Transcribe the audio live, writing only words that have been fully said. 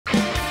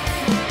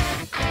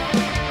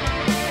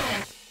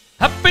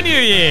Happy New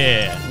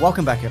Year!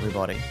 Welcome back,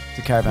 everybody,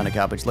 to Caravan of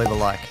Garbage. Leave a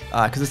like,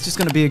 because it's just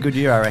going to be a good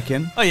year, I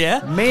reckon. Oh, yeah?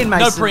 Me and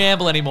Mason... No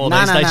preamble anymore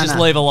these days, just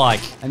leave a like.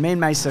 And me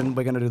and Mason,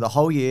 we're going to do the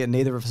whole year, and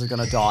neither of us are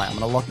going to die. I'm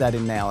going to lock that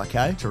in now,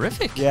 okay?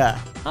 Terrific. Yeah.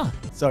 Huh.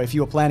 So if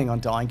you were planning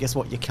on dying, guess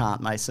what? You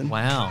can't, Mason.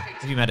 Wow.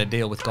 Have you made a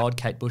deal with God,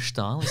 Kate Bush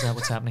style? Is that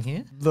what's happening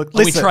here? Look,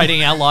 Are we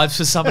trading our lives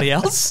for somebody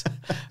else?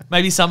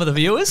 Maybe some of the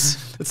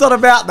viewers? It's not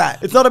about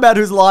that. It's not about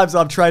whose lives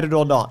I've traded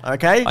or not,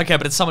 okay? Okay,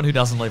 but it's someone who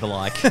doesn't leave a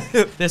like.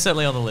 They're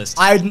certainly on the list.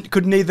 I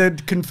could neither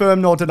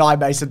confirm nor deny,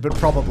 Mason, but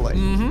probably.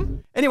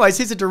 Anyways,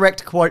 here's a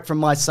direct quote from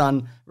my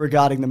son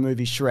regarding the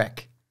movie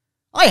Shrek.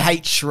 I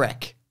hate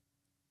Shrek.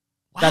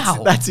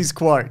 Wow. That's his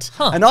quote.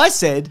 Huh. And I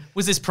said...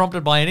 Was this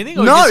prompted by anything?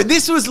 Or No,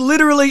 this was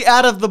literally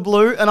out of the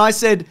blue. And I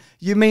said,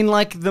 you mean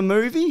like the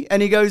movie?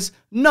 And he goes,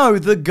 no,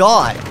 the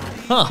guy.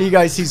 Huh. He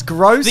goes, he's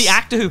gross. The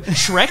actor who...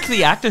 Shrek,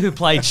 the actor who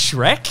played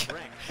Shrek?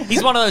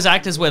 He's one of those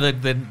actors where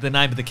the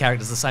name of the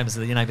character is the same as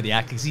the name of the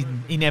actor.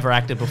 He never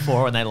acted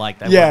before, and they want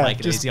to make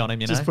it easy on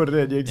him, you know? Just put it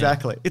in,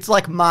 exactly. Yeah. It's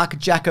like Mark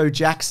Jacko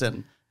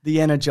Jackson, the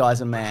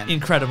Energizer Man.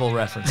 Incredible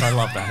reference. I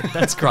love that.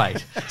 That's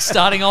great.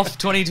 Starting off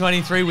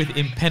 2023 with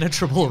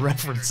impenetrable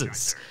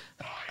references.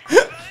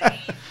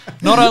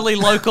 Not only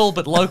local,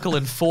 but local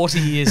and 40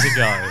 years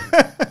ago.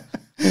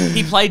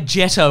 He played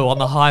Jetto on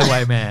The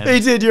Highwayman.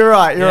 He did, you're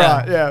right,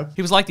 yeah.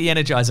 He was like the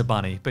Energizer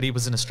Bunny, but he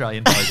was an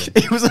Australian bogan.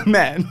 He was a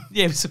man.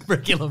 Yeah, he was a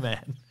regular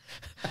man.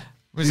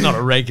 He was not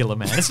a regular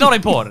man. It's not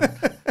important.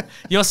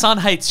 Your son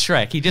hates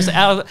Shrek. He just,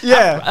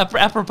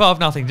 apropos of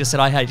nothing, just said,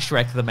 I hate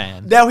Shrek the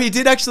man. Now, he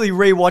did actually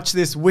rewatch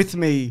this with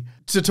me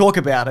to talk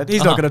about it.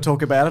 He's not going to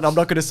talk about it. I'm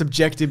not going to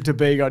subject him to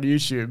being on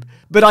YouTube.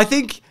 But I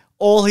think...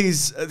 all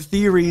his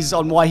theories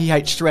on why he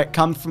hates Shrek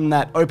come from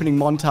that opening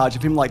montage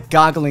of him like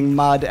gargling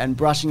mud and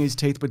brushing his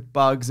teeth with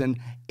bugs and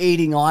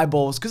eating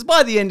eyeballs. Because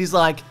by the end, he's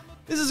like,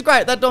 this is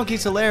great. That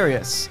donkey's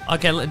hilarious.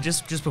 Okay,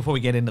 just before we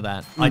get into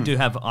that,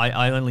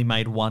 I only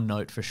made one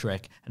note for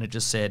Shrek, and it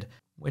just said,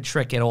 where'd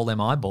Shrek get all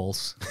them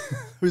eyeballs?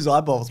 Whose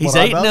eyeballs? He's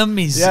eating them.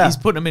 He's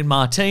putting them in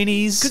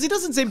martinis. Because he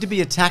doesn't seem to be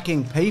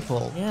attacking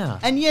people. Yeah.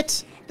 And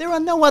yet, there are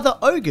no other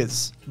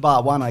ogres,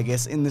 bar one, I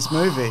guess, in this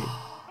movie.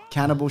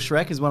 Cannibal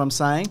Shrek is what I'm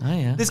saying. Oh,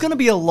 yeah. There's going to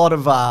be a lot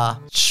of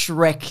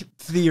Shrek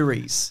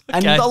theories.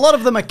 Okay. And a lot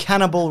of them are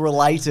cannibal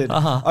related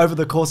over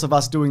the course of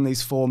us doing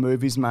these 4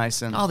 movies,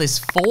 Mason. Oh, there's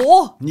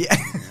 4? Yeah.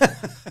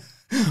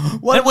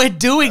 And we're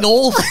doing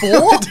all 4?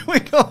 We're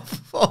doing all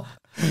 4.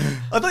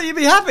 I thought you'd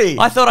be happy.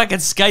 I thought I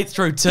could skate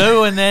through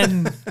 2 and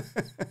then...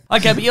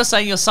 Okay, but you're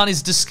saying your son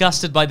is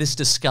disgusted by this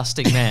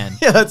disgusting man.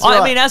 Yeah, that's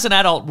right. I mean, as an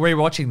adult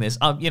rewatching this,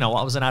 I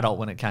was an adult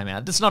when it came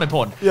out. That's not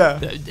important. Yeah.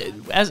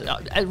 As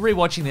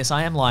rewatching this,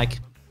 I am like,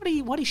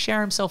 why do he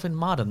shower himself in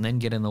mud and then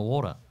get in the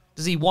water?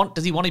 Does he want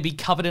to be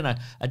covered in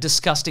a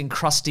disgusting,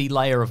 crusty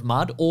layer of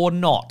mud or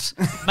not?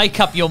 Make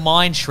up your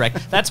mind,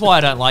 Shrek. That's why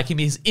I don't like him,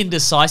 his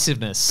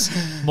indecisiveness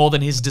more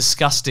than his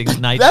disgusting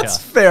nature. That's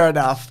fair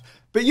enough.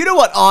 But you know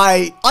what?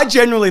 I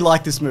generally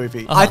like this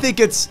movie. I think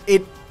it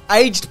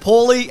aged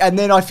poorly, and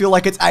then I feel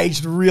like it's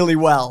aged really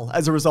well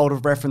as a result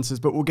of references,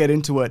 but we'll get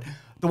into it.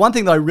 The one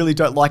thing that I really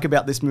don't like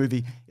about this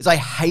movie is I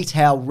hate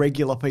how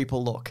regular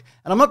people look.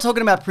 And I'm not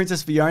talking about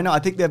Princess Fiona. I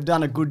think they've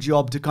done a good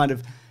job to kind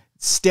of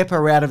step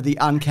her out of the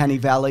uncanny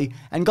valley.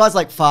 And guys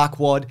like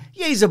Farquaad,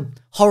 yeah, he's a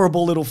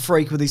horrible little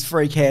freak with his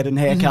freak head and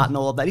haircut and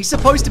all of that. He's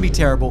supposed to be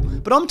terrible.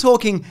 But I'm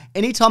talking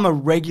anytime a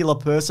regular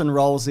person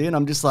rolls in,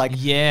 I'm just like,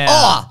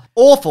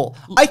 awful.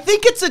 I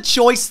think it's a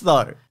choice,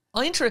 though.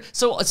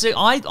 So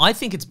I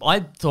think I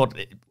thought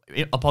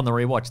upon the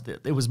rewatch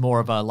that it was more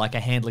of a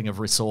handling of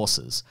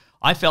resources.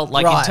 I felt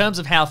like in terms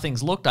of how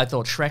things looked, I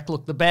thought Shrek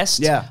looked the best.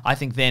 Yeah. I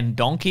think then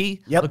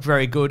Donkey looked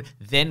very good,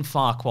 then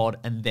Farquaad,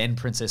 and then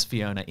Princess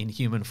Fiona in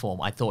human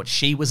form. I thought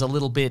she was a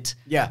little bit,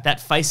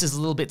 that face is a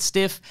little bit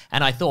stiff,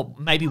 and I thought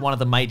maybe one of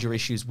the major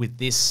issues with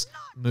this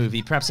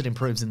movie, perhaps it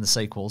improves in the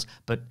sequels,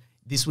 but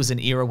this was an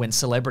era when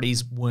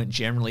celebrities weren't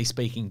generally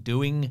speaking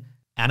doing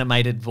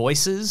animated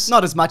voices.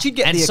 Not as much. You'd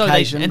get the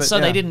occasion.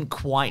 They didn't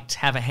quite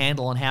have a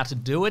handle on how to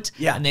do it.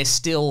 Yeah. And they're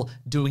still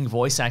doing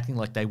voice acting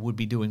like they would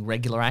be doing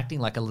regular acting,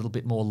 like a little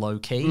bit more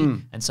low-key.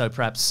 And so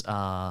perhaps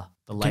the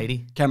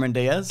lady... Cameron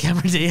Diaz?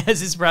 Cameron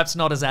Diaz is perhaps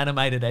not as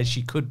animated as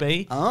she could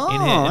be.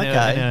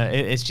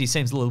 Okay. She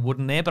seems a little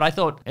wooden there. But I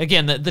thought,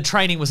 again, the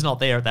training was not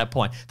there at that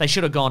point. They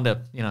should have gone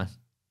to,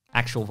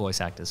 actual voice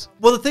actors.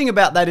 Well, the thing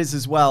about that is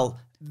as well...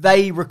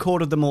 they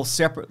recorded them all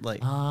separately.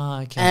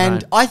 Okay.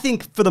 And I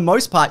think for the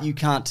most part, you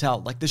can't tell.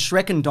 Like the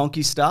Shrek and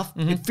Donkey stuff,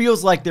 it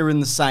feels like they're in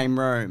the same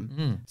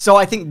room. So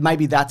I think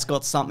maybe that's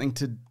got something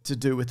to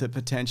do with it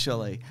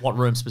potentially. What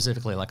room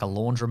specifically? Like a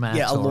laundromat?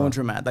 Yeah, a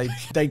laundromat.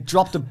 They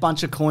dropped a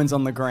bunch of coins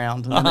on the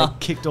ground and then they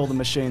kicked all the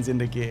machines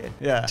into gear.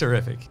 Yeah.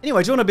 Terrific.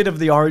 Anyway, do you want a bit of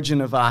the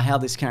origin of how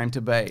this came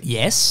to be?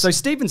 Yes. So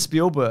Steven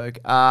Spielberg,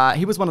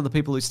 he was one of the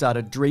people who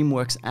started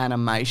DreamWorks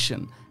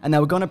Animation, and they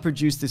were going to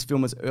produce this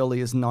film as early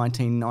as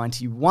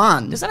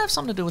 1991. Does that have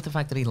something to do with the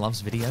fact that he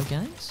loves video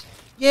games?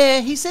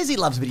 Yeah, he says he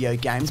loves video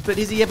games, but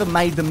has he ever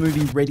made the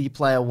movie Ready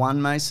Player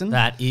One, Mason?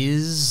 That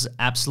is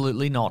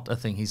absolutely not a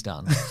thing he's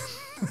done.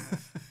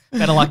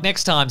 Better luck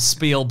next time,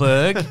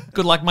 Spielberg.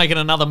 Good luck making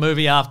another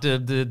movie after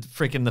the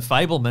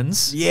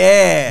Fablemans.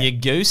 Yeah. You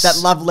goose. That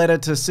love letter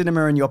to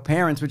cinema and your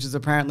parents, which is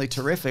apparently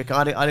terrific.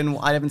 I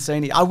haven't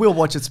seen it. I will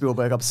watch it,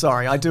 Spielberg. I'm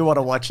sorry. I do want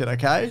to watch it,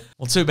 okay?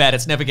 Well, too bad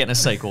it's never getting a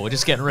sequel. We're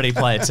just getting Ready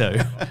Player 2.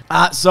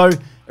 So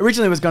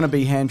originally it was going to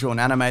be hand-drawn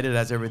animated,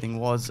 as everything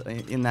was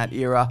in that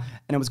era,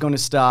 and it was going to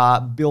star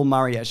Bill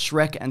Murray as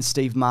Shrek and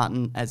Steve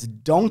Martin as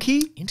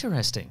Donkey.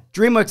 Interesting.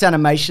 DreamWorks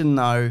Animation,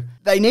 though,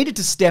 they needed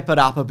to step it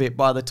up a bit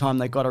by the time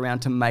they got around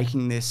to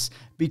making this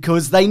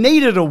because they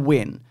needed a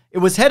win. It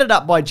was headed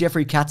up by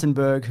Jeffrey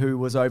Katzenberg, who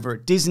was over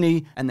at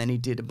Disney, and then he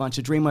did a bunch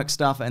of DreamWorks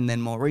stuff, and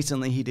then more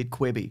recently he did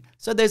Quibi.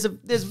 So there's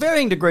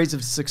varying degrees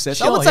of success.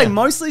 Sure, I would say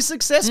mostly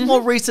success,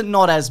 more recent,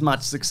 not as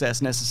much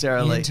success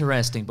necessarily.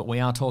 Interesting, but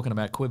we are talking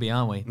about Quibi,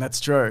 aren't we? That's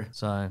true.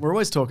 So we're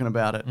always talking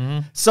about it.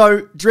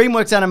 So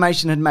DreamWorks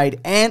Animation had made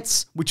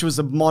Ants, which was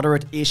a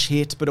moderate-ish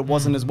hit, but it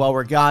wasn't as well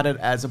regarded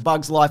as A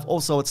Bug's Life.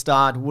 Also, it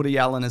starred Woody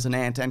Allen as an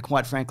ant, and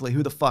quite frankly,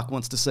 who the fuck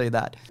wants to see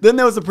that? Then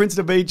there was The Prince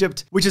of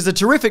Egypt, which is a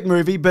terrific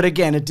movie, but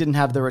again, it didn't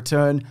have the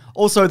return.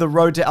 Also, The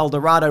Road to El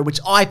Dorado, which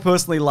I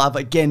personally love,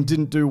 again,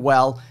 didn't do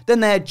well. Then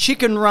they had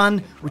Chicken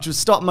Run, which was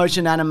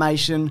stop-motion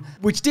animation,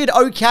 which did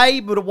okay,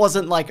 but it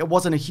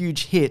wasn't a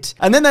huge hit.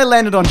 And then they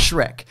landed on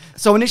Shrek.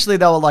 So initially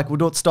they were like, we'll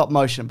do it stop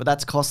motion, but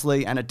that's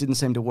costly, and it didn't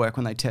seem to work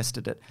when they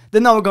tested it.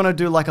 Then they were going to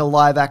do like a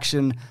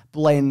live-action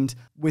blend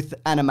with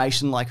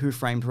animation like Who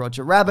Framed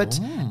Roger Rabbit.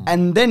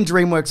 And then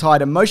DreamWorks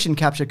hired a motion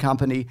capture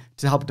company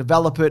to help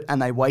develop it,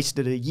 and they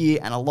wasted a year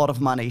and a lot of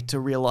money to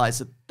realize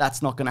that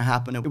that's not going to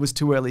happen. It was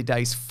too early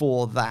days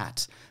for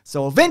that.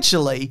 So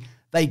eventually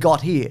they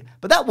got here.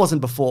 But that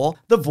wasn't before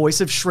the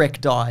voice of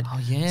Shrek died.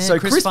 Oh, yeah, so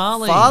Chris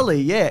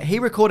Farley. Yeah, he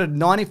recorded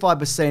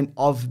 95%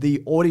 of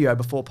the audio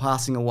before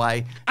passing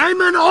away.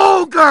 I'm an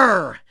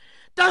ogre!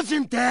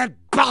 Doesn't that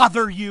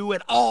bother you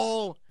at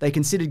all? They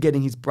considered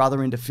getting his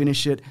brother in to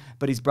finish it,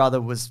 but his brother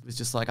was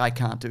just like, I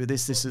can't do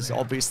this. This is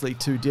obviously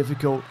too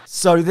difficult.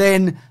 So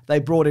then they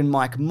brought in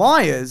Mike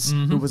Myers,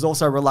 who was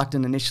also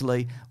reluctant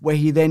initially, where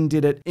he then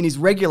did it in his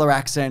regular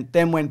accent,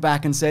 then went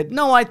back and said,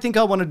 no, I think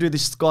I want to do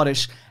this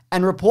Scottish.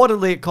 And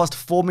reportedly it cost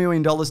 $4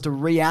 million to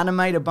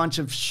reanimate a bunch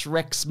of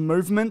Shrek's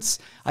movements.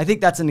 I think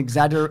that's an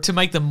exaggeration. To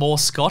make them more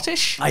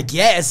Scottish? I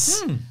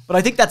guess. But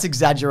I think that's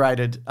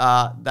exaggerated,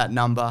 that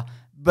number.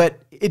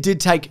 But it did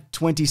take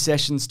 20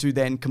 sessions to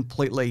then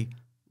completely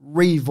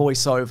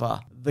re-voice over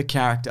the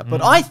character.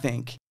 But I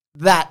think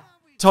that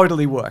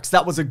totally works.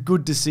 That was a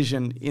good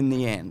decision in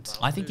the end.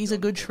 I think he's a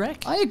good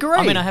Shrek. I agree.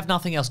 I mean, I have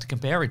nothing else to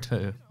compare it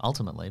to,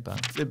 ultimately,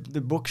 but...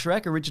 The book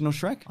Shrek, original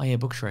Shrek? Oh, yeah,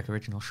 book Shrek,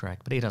 original Shrek.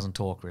 But he doesn't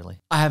talk, really.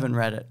 I haven't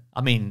read it. I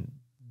mean,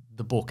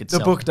 the book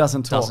itself. The book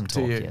doesn't talk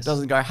to you. Yes.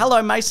 Doesn't go,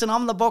 hello, Mason,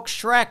 I'm the book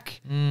Shrek.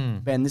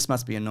 Ben, this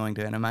must be annoying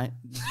to animate,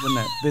 wouldn't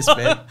it? This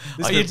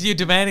bit. You're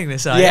demanding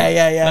this, are you?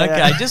 Yeah.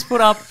 Okay,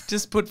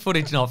 just put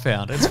footage not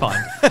found. It's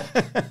fine.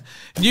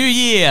 New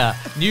year,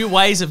 new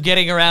ways of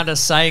getting around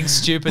us saying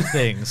stupid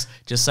things.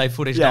 Just say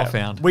footage not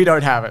found. We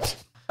don't have it.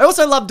 I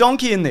also love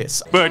Donkey in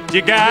this. But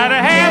you gotta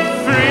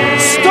have free.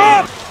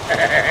 Stop!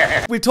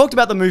 We've talked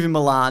about the movie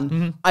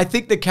Milan. I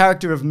think the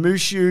character of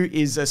Mushu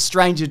is a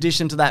strange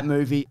addition to that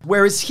movie.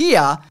 Whereas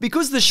here,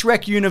 because the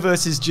Shrek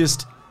universe is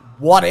just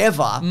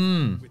whatever,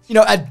 you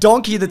know, a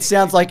donkey that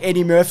sounds like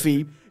Eddie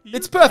Murphy,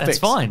 it's perfect. That's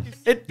fine.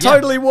 It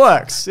totally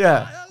works,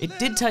 yeah. It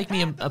did take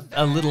me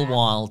a little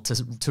while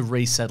to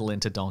resettle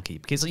into Donkey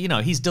because, you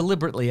know, he's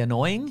deliberately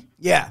annoying.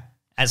 Yeah.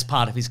 As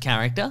part of his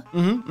character.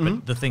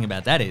 But the thing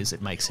about that is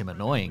it makes him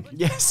annoying.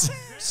 Yes.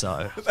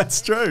 So.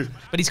 That's true.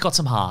 But he's got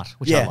some heart,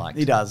 which I like.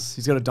 He does.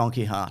 He's got a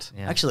donkey heart.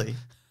 Yeah. Actually, do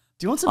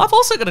you want some? I've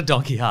also got a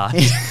donkey heart.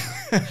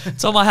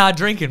 It's on my hard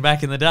drinking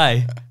back in the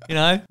day, you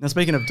know? Now,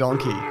 speaking of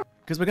donkey,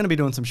 because we're going to be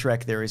doing some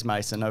Shrek theories,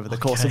 Mason, over the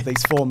course of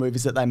these 4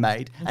 movies that they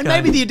made. And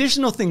maybe the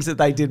additional things that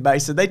they did,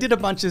 Mason. They did a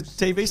bunch of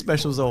TV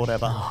specials or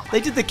whatever.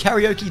 They did the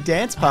karaoke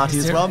dance party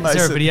as well, Mason.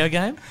 Is there a video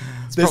game?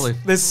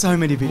 There's so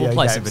many video games.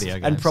 We'll play some video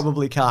games. And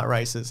probably kart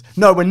races.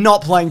 No, we're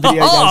not playing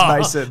video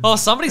games, Mason. Oh,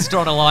 somebody's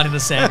drawn a line in the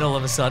sand all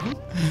of a sudden.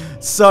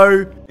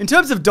 So, in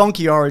terms of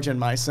donkey origin,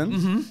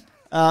 Mason,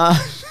 I'm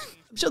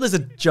sure there's a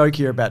joke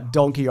here about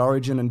donkey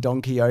origin and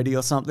Don Quixote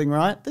or something,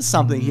 right? There's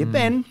something here.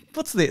 Ben,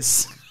 what's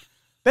this?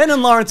 Ben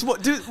and Lawrence,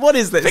 what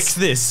is this? Fix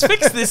this.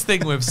 Fix this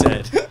thing we've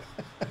said.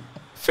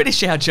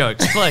 Finish our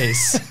jokes,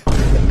 please.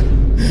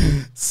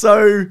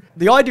 So,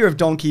 the idea of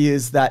Donkey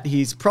is that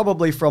he's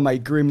probably from a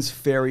Grimm's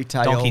fairy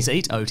tale. Donkeys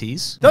eat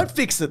oaties. Don't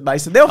fix it,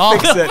 Mason. They'll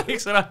fix it.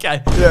 Fix it,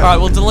 okay. Yeah. All right,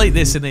 we'll delete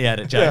this in the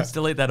edit, James. Yeah.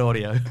 Delete that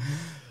audio.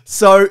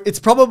 So, it's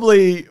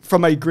probably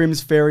from a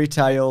Grimm's fairy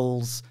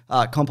tales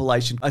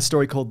compilation, a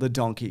story called The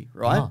Donkey,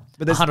 right? Oh,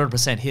 but there's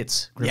 100%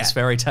 hits Grimm's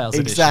fairy tales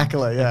edition.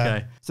 Exactly, yeah.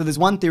 Okay. So there's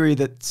one theory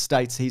that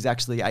states he's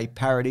actually a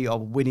parody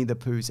of Winnie the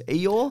Pooh's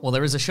Eeyore. Well,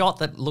 there is a shot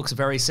that looks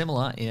very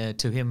similar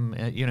to him,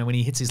 you know, when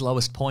he hits his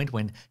lowest point,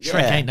 when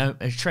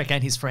Shrek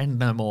ain't his friend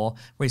no more,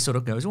 where he sort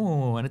of goes,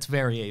 oh, and it's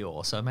very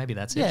Eeyore. So maybe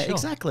that's it. Yeah, sure.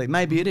 Exactly.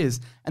 Maybe it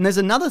is. And there's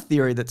another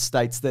theory that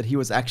states that he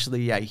was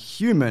actually a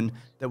human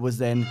that was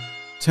then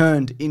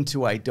turned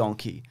into a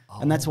donkey.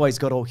 And that's why he's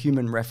got all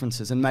human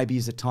references. And maybe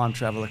he's a time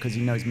traveler because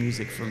he knows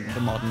music from the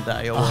modern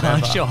day or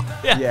whatever. Sure.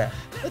 Yeah.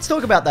 Let's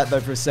talk about that,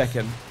 though, for a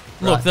second.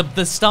 Look,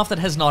 the stuff that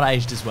has not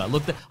aged as well.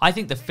 Look, I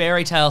think the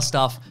fairy tale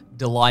stuff,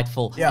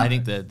 delightful. Yeah. I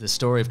think the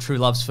story of true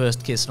love's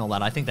first kiss and all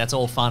that, I think that's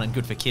all fun and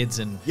good for kids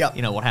and,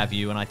 what have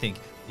you. And I think,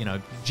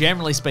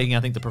 generally speaking, I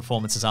think the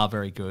performances are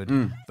very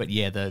good. But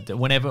yeah,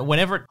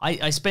 whenever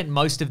I spent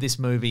most of this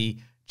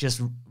movie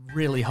just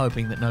really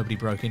hoping that nobody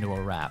broke into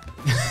a rap.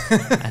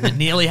 And it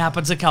nearly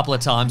happens a couple of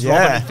times.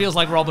 Yeah. It feels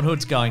like Robin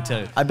Hood's going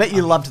to. I bet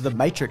you loved the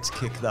Matrix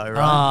kick, though,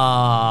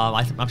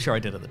 right? I'm sure I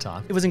did at the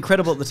time. It was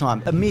incredible at the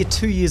time. A mere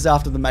 2 years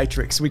after the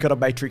Matrix, we got a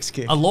Matrix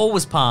kick. A law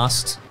was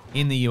passed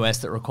in the US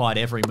that required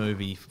every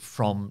movie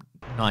from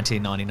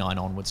 1999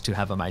 onwards to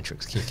have a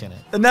Matrix kick in it.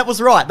 And that was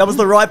right. That was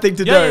the right thing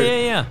to do.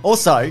 Yeah.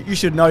 Also, you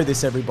should know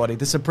this, everybody.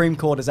 The Supreme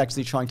Court is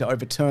actually trying to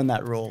overturn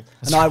that rule.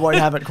 And I won't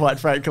have it, quite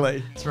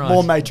frankly. That's right.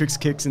 More Matrix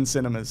kicks in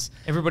cinemas.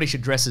 Everybody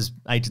should dress as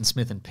Agent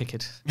Smith and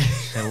picket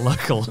their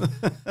local.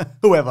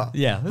 Whoever.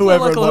 Yeah.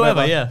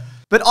 Whoever, yeah.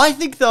 But I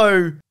think,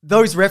 though,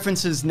 those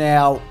references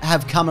now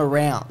have come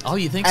around. Oh,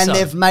 you think so? And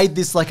they've made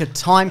this like a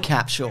time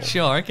capsule.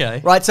 Sure,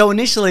 okay. Right, so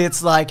initially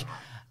it's like,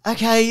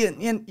 okay,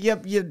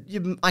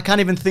 I can't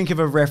even think of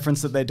a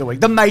reference that they're doing.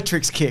 The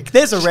Matrix kick.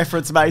 There's a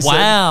reference, Mason.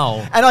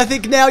 Wow. And I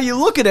think now you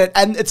look at it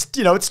and it's,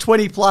 it's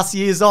 20 plus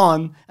years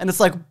on and it's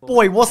like,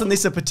 boy, wasn't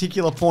this a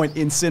particular point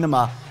in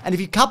cinema? And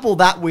if you couple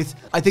that with,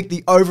 I think,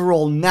 the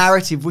overall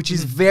narrative, which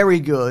is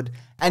very good,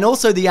 and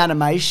also the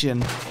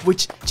animation,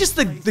 which just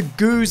the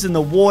goose and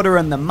the water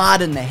and the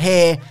mud and the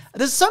hair.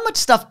 There's so much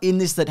stuff in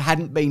this that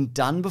hadn't been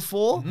done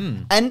before.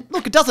 And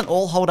look, it doesn't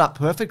all hold up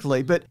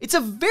perfectly, but it's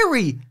a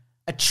very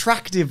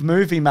attractive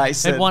movie,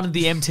 Mason. It won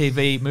the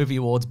MTV Movie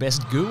Awards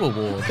Best Goo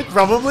Award. It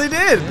probably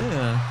did.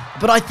 Yeah.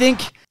 But I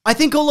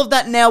think all of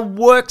that now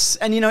works,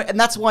 and and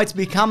that's why it's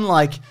become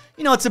like,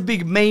 it's a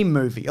big meme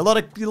movie. A lot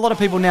of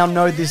people now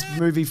know this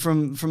movie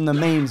from the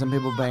memes, and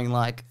people being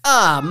like,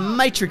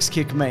 Matrix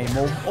kick meme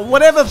or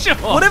whatever,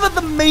 whatever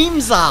the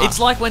memes are. It's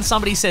like when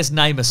somebody says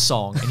name a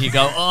song, and you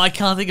go, I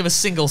can't think of a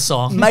single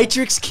song.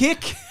 Matrix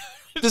kick.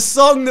 The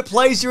song that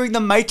plays during the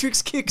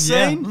Matrix kick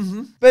scene.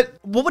 Yeah. But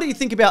what do you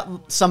think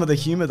about some of the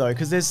humor, though?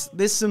 Because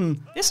there's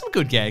some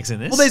good gags in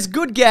this. Well, there's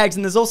good gags,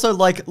 and there's also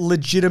like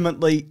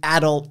legitimately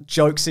adult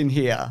jokes in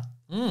here.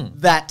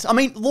 That, I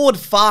mean, Lord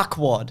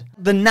Farquaad,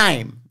 the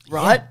name,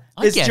 right?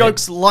 Yeah, there's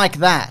jokes like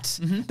that.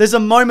 There's a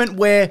moment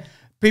where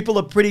people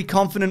are pretty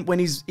confident when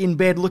he's in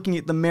bed looking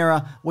at the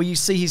mirror where you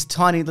see his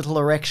tiny little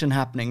erection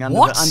happening under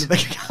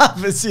the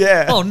covers,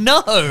 yeah. Oh,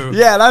 no.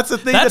 Yeah, that's the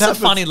thing That's a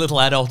funny little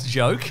adult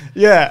joke.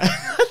 Yeah,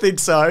 I think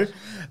so.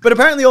 But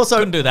apparently also...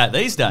 Couldn't do that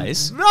these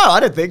days. No, I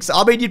don't think so.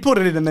 I mean, you'd put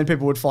it in and then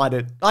people would find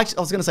it. Actually,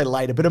 I was going to say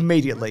later, but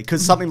immediately.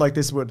 Because something like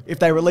this would... If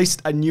they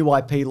released a new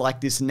IP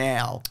like this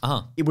now,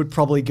 it would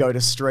probably go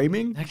to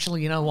streaming.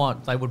 Actually, you know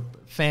what? They would...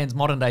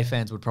 modern day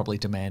fans would probably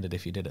demand it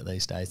if you did it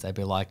these days. They'd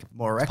be like,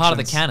 more erections. It's part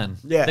of the canon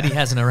that he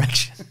has an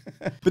erection.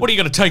 What, are you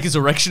going to take his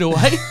erection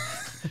away?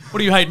 What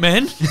do you hate,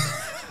 men?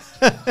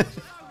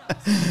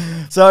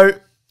 So...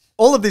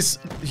 all of this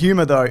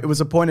humor, though, it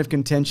was a point of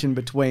contention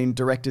between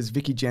directors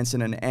Vicky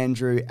Jensen and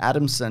Andrew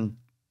Adamson,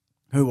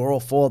 who were all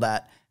for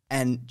that,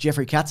 and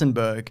Jeffrey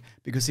Katzenberg,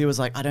 because he was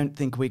like, I don't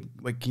think we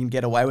can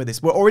get away with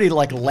this. We're already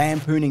like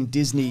lampooning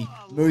Disney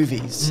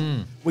movies,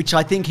 which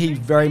I think he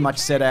very much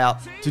set out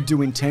to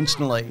do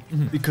intentionally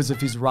because of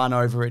his run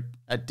over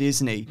at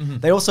Disney.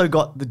 They also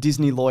got the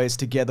Disney lawyers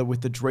together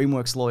with the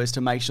DreamWorks lawyers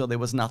to make sure there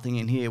was nothing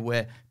in here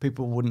where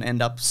people wouldn't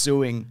end up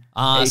suing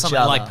each something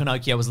other. like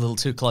Pinocchio was a little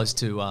too close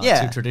to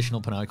traditional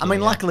Pinocchio. I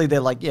mean, luckily they're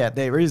like,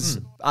 there is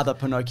other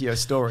Pinocchio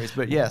stories,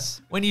 but yes.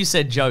 When you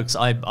said jokes,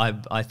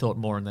 I thought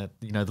more in the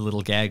the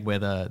little gag where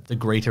the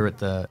greeter at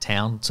the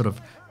town sort of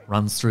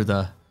runs through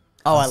the...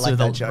 Oh, I like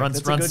that joke. Runs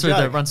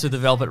through the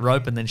velvet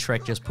rope, and then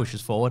Shrek just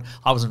pushes forward.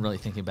 I wasn't really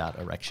thinking about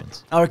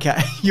erections.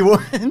 Okay, you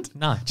weren't?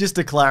 No. Just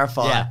to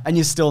clarify. Yeah. And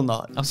you're still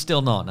not? I'm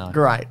still not, no.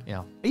 Great.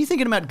 Yeah. Are you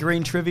thinking about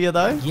green trivia,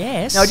 though?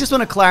 Yes. Now, I just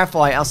want to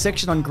clarify, our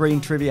section on green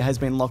trivia has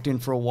been locked in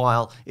for a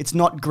while. It's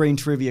not green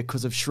trivia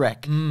because of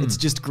Shrek. It's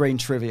just green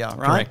trivia,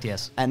 right? Correct,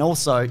 yes. And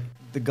also,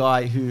 the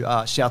guy who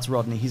shouts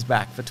Rodney, he's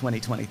back for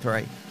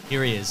 2023.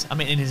 Here he is. I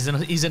mean, and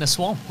he's in a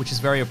swamp, which is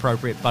very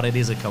appropriate, but it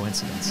is a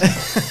coincidence.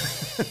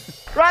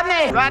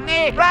 Rodney!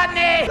 Rodney!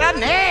 Rodney!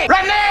 Rodney!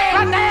 Rodney!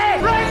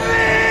 Rodney!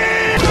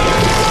 Rodney!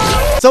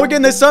 So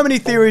again, there's so many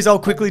theories, I'll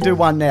quickly do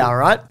one now,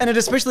 right? And it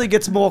especially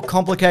gets more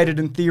complicated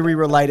and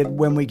theory-related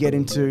when we get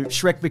into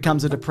Shrek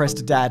becomes a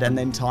depressed dad and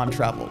then time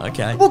travel.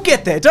 Okay. We'll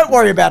get there. Don't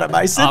worry about it,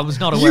 Mason. I was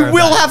not aware of You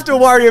will that. have to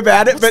worry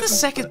about it. What's the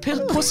second?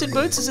 Puss in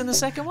Boots is in the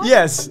second one?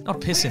 Yes. Not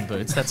Piss in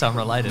Boots. That's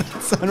unrelated.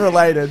 It's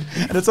unrelated.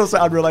 And it's also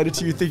unrelated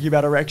to you thinking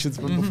about erections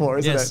from before,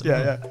 isn't Yes. it?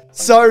 Yeah.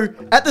 So,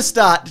 at the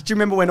start, do you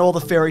remember when all the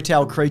fairy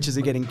tale creatures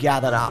are getting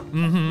gathered up?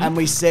 And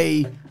we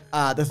see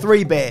the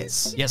three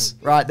bears. Yes.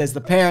 Right? There's the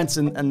parents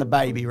and the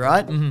baby,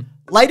 right?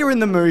 Later in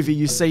the movie,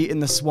 you see in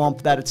the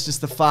swamp that it's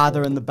just the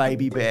father and the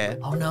baby bear.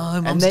 Oh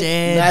no, Mum's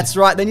dead. That's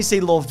right. Then you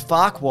see Lord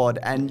Farquaad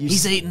and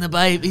he's eating the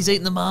babe. He's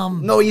eating the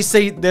mum. No, you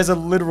see there's a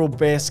literal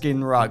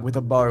bearskin rug with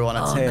a bow on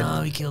its head. Oh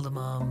no, he killed the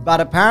mum.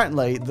 But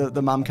apparently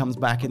the mum comes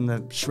back in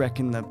the Shrek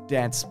in the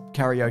dance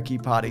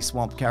karaoke party,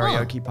 swamp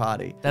karaoke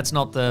party. That's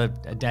not the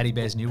Daddy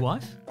Bear's new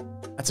wife?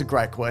 That's a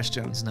great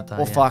question. Isn't it though?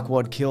 Or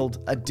Farquaad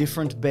killed a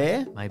different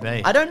bear?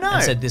 Maybe. I don't know.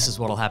 And said, this is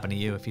what'll happen to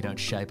you if you don't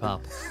shape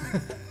up.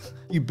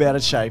 You better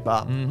shape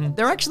up.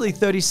 There are actually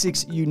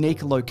 36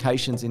 unique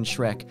locations in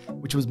Shrek,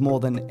 which was more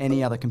than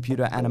any other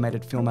computer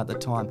animated film at the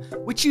time,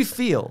 which you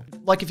feel,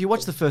 like if you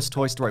watch the first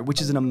Toy Story,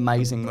 which is an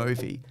amazing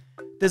movie,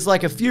 there's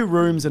like a few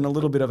rooms and a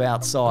little bit of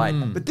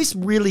outside, but this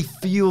really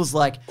feels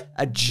like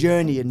a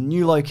journey and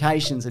new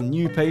locations and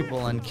new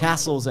people and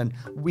castles and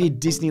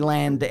weird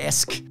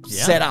Disneyland-esque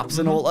setups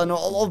and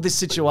all of these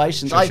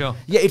situations. Sure.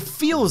 Yeah, it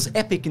feels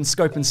epic in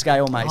scope and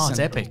scale, Mason. Oh, it's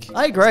epic.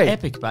 I agree. It's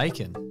epic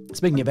bacon.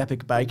 Speaking of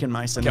epic bacon,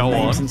 Mason, Go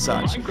and memes on.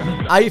 and such,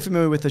 are you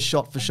familiar with the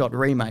shot-for-shot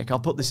remake? I'll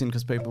put this in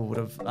because people would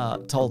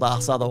have told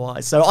us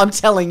otherwise. So I'm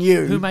telling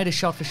you. Who made a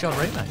shot-for-shot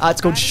remake?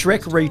 It's called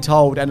Shrek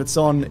Retold, and it's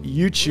on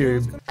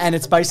YouTube. And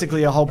it's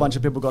basically a whole bunch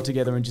of people got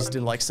together and just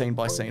did like scene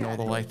by scene all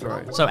the way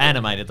through. So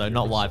animated though,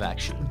 not live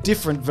action.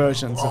 Different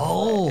versions.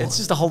 It's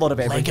just a whole lot of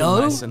everything,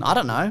 Lego? Mason. I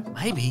don't know.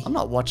 Maybe. I'm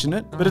not watching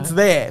it, but it's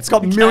there. It's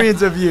got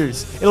millions of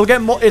views. It'll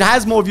get more. It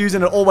has more views,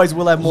 and it always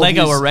will have more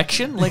Lego views.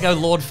 erection? Lego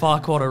Lord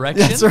Farquaad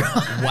erection? That's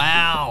right.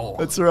 Wow.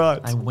 That's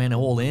right. They went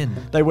all in.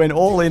 They went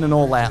all in and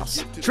all out.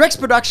 Shrek's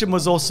production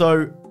was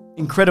also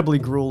incredibly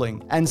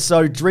grueling, and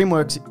so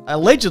DreamWorks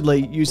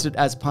allegedly used it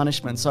as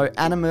punishment. So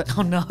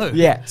Oh no.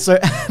 Yeah, so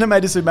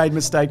animators who made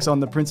mistakes on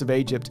The Prince of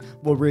Egypt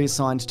were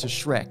reassigned to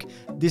Shrek.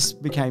 This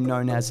became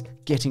known as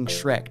getting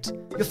Shreked.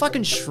 You're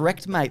fucking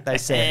Shreked, mate, they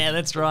said. Yeah,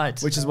 that's right.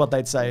 Which is what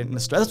they'd say in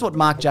Australia. That's what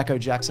Mark Jacko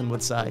Jackson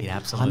would say. Yeah,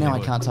 absolutely Oh, now I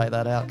would. can't take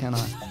that out, can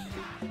I?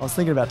 I was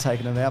thinking about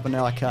taking it out, but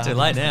now I can't. Too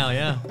late now,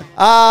 yeah.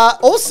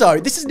 Also,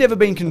 this has never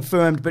been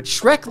confirmed, but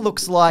Shrek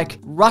looks like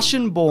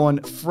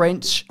Russian-born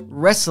French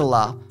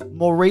wrestler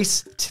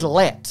Maurice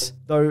Tillet.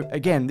 Though,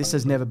 again, this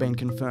has never been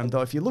confirmed.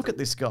 Though, if you look at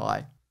this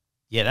guy,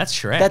 Yeah, that's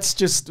Shrek. that's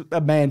just a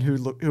man who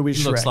is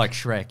He Shrek. looks like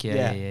Shrek,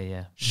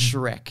 yeah.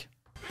 Shrek.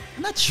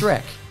 And that's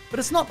Shrek. But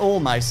it's not all,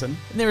 Mason.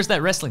 And there is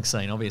that wrestling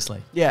scene, obviously.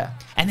 Yeah.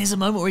 And there's a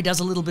moment where he does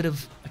a little bit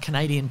of a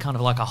Canadian kind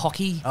of like a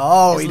hockey.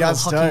 Oh, There's he a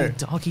does little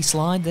too. hockey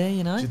slide there,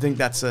 you know? Do you think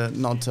that's a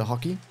nod to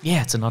hockey?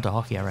 Yeah, it's a nod to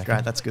hockey, I reckon.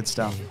 Great, that's good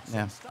stuff.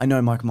 Yeah. I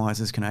know Mike Myers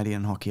is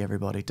Canadian hockey,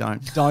 everybody.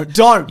 Don't.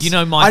 You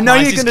know Mike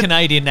Myers is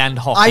Canadian and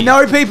hockey. I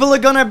know people are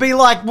going to be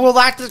like, well,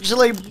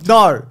 actually,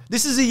 no.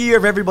 This is a year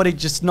of everybody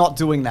just not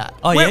doing that.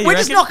 Oh, yeah, you We're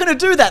just reckon? not going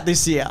to do that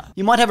this year.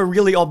 You might have a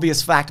really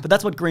obvious fact, but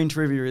that's what Green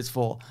Trivia is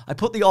for. I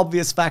put the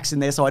obvious facts in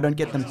there so I don't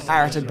get them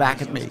parroted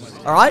back at me.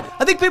 All right?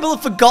 I think people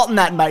have forgotten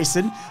that,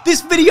 Mason.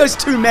 This video's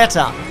too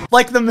meta.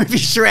 Like the movie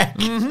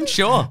Shrek.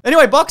 Sure.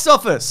 Anyway, box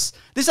office.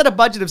 This had a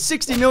budget of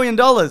 $60 million.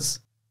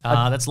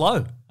 That's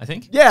low, I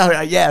think.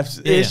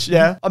 Ish.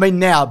 I mean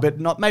now, but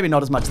maybe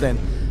not as much then.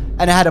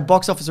 And it had a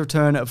box office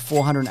return of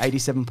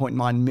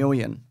 $487.9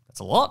 million. That's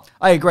a lot.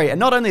 I agree. And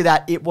not only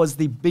that, it was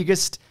the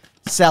biggest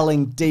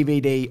selling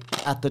DVD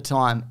at the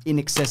time, in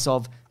excess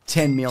of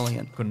 10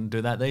 million. Couldn't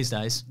do that these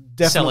days.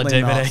 Definitely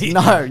Sell a DVD.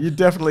 not. No, you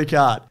definitely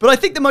can't. But I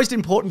think the most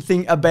important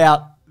thing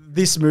about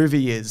this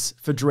movie is,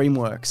 for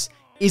DreamWorks,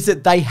 is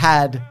that they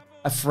had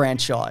a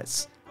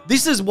franchise.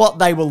 This is what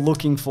they were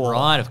looking for.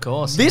 Right, of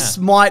course. This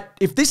yeah. might,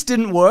 if this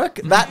didn't work,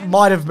 that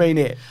might have been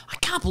it. I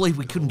can't believe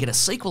we couldn't get a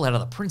sequel out of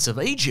The Prince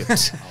of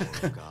Egypt.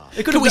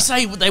 It Could we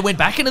say they went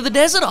back into the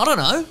desert? I don't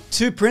know.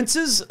 Two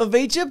Princes of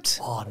Egypt?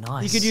 Oh,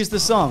 nice. You could use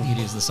the song. You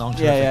could use the song.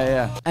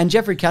 Yeah. And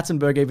Jeffrey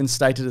Katzenberg even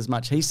stated as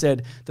much. He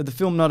said that the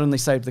film not only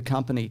saved the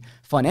company,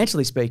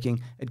 financially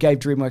speaking, it gave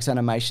DreamWorks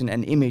Animation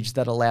an image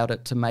that allowed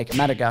it to make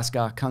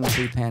Madagascar, Kung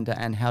Fu Panda,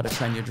 and How to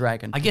Train Your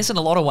Dragon. I guess in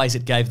a lot of ways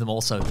it gave them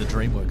also the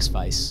DreamWorks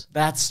face.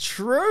 That's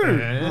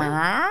true.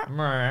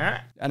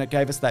 And it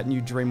gave us that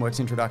new DreamWorks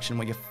introduction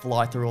where you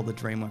fly through all the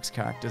DreamWorks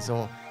characters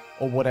or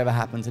whatever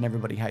happens, and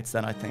everybody hates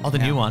that, I think. Oh, the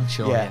new one?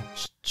 Sure. Yeah.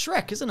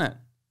 Shrek, isn't it?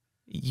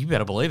 You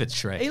better believe it's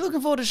Shrek. Are you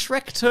looking forward to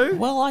Shrek 2?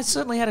 Well, I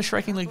certainly had a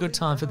shrekingly good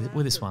time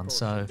with this one,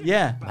 so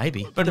Yeah.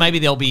 maybe. But maybe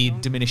there'll be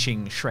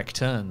diminishing Shrek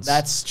turns.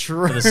 That's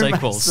true. for the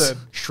sequels. Mason.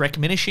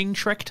 Shrek-minishing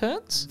Shrek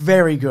turns?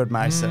 Very good,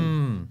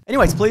 Mason.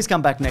 Anyways, please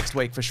come back next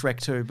week for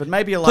Shrek 2, but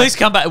maybe you'll Please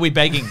come back. We're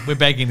begging. We're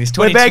begging this.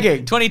 We're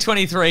begging.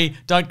 2023,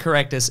 don't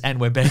correct us, and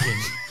we're begging.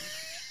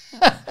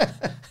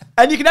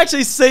 And you can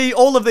actually see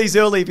all of these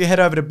early if you head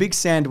over to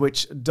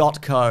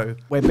bigsandwich.co,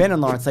 where Ben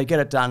and Lawrence, they get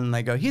it done and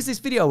they go, here's this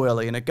video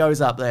early, and it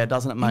goes up there,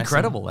 doesn't it, Mason?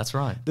 Incredible, that's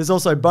right. There's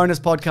also bonus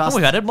And podcasts.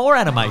 we've added more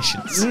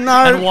animations.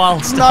 No, And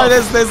wild stuff.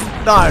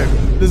 No,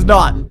 there's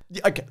not.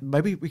 Okay,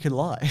 maybe we can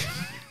lie.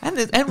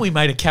 And we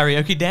made a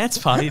karaoke dance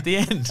party at the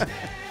end.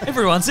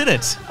 Everyone's in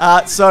it.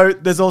 So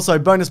there's also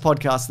bonus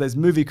podcasts. There's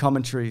movie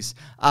commentaries.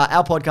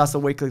 Our podcast, The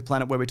Weekly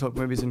Planet, where we talk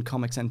movies and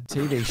comics and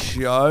TV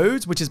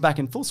shows, which is back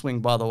in full swing,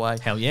 by the way.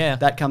 Hell yeah.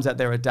 That comes out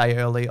there a day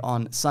early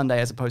on Sunday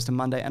as opposed to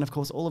Monday. And of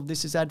course, all of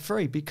this is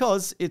ad-free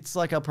because it's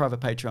like our private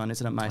Patreon,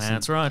 isn't it, Mason?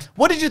 That's right.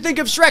 What did you think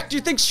of Shrek? Do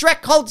you think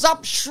Shrek holds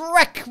up?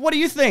 Shrek, what do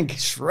you think?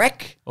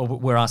 Shrek? Or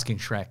we're asking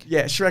Shrek.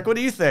 Yeah, Shrek, what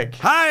do you think?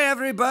 Hi,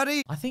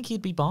 everybody. I think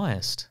he'd be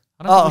biased.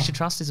 I don't think we should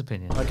trust his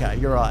opinion. Okay,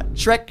 you're right.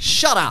 Shrek,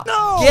 shut up.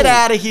 No! Get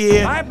out of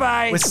here.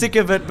 Bye-bye. We're sick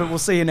of it, but we'll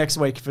see you next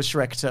week for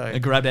Shrek 2.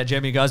 Grab that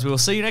gem, you guys. We will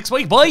see you next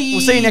week. Bye.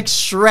 We'll see you next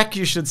Shrek,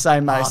 you should say,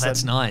 Mason. Oh,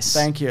 that's nice.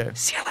 Thank you.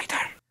 See you later.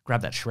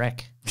 Grab that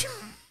Shrek.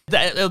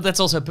 That's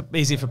also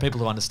easier for people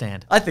to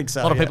understand. I think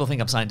so. A lot of people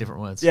think I'm saying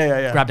different words.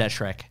 Yeah. Grab that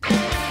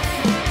Shrek.